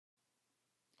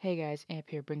Hey guys, Amp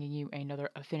here bringing you another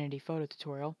Affinity photo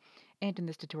tutorial, and in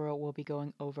this tutorial we'll be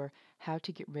going over how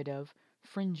to get rid of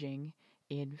fringing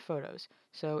in photos.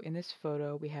 So in this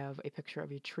photo we have a picture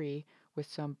of a tree with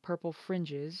some purple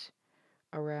fringes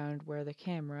around where the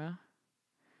camera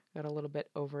got a little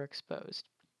bit overexposed.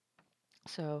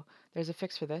 So there's a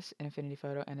fix for this in Affinity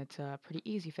Photo, and it's a pretty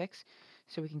easy fix.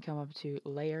 So we can come up to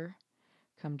Layer,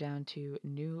 come down to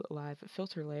New Live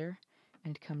Filter Layer,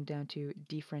 and come down to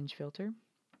Defringe Filter.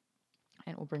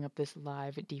 And it will bring up this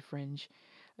live defringe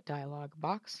dialog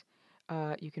box.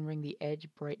 You can bring the edge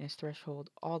brightness threshold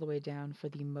all the way down for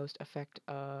the most effect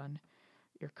on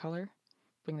your color.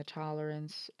 Bring the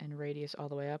tolerance and radius all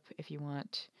the way up if you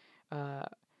want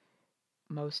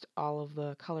most all of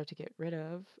the color to get rid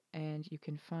of, and you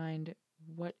can find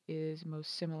what is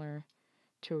most similar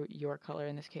to your color.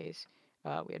 In this case,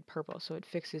 we had purple, so it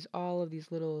fixes all of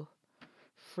these little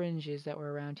fringes that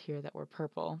were around here that were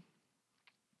purple,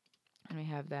 and we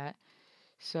have that.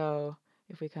 So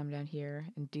if we come down here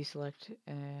and deselect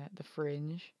the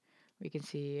fringe, we can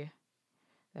see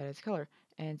that it's color.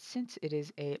 And since it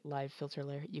is a live filter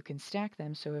layer, you can stack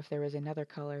them. So if there was another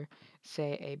color,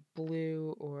 say a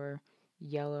blue or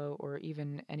yellow or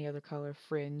even any other color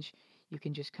fringe, you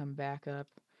can just come back up,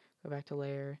 go back to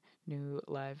layer, new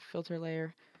live filter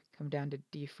layer, come down to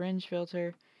defringe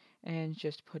filter, and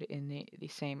just put it in the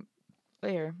same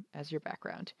layer as your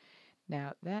background.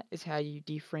 Now that is how you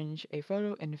defringe a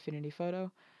photo in Affinity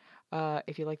Photo.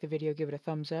 If you like the video, give it a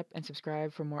thumbs up and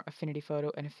subscribe for more Affinity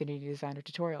Photo and Affinity Designer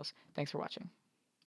tutorials. Thanks for watching.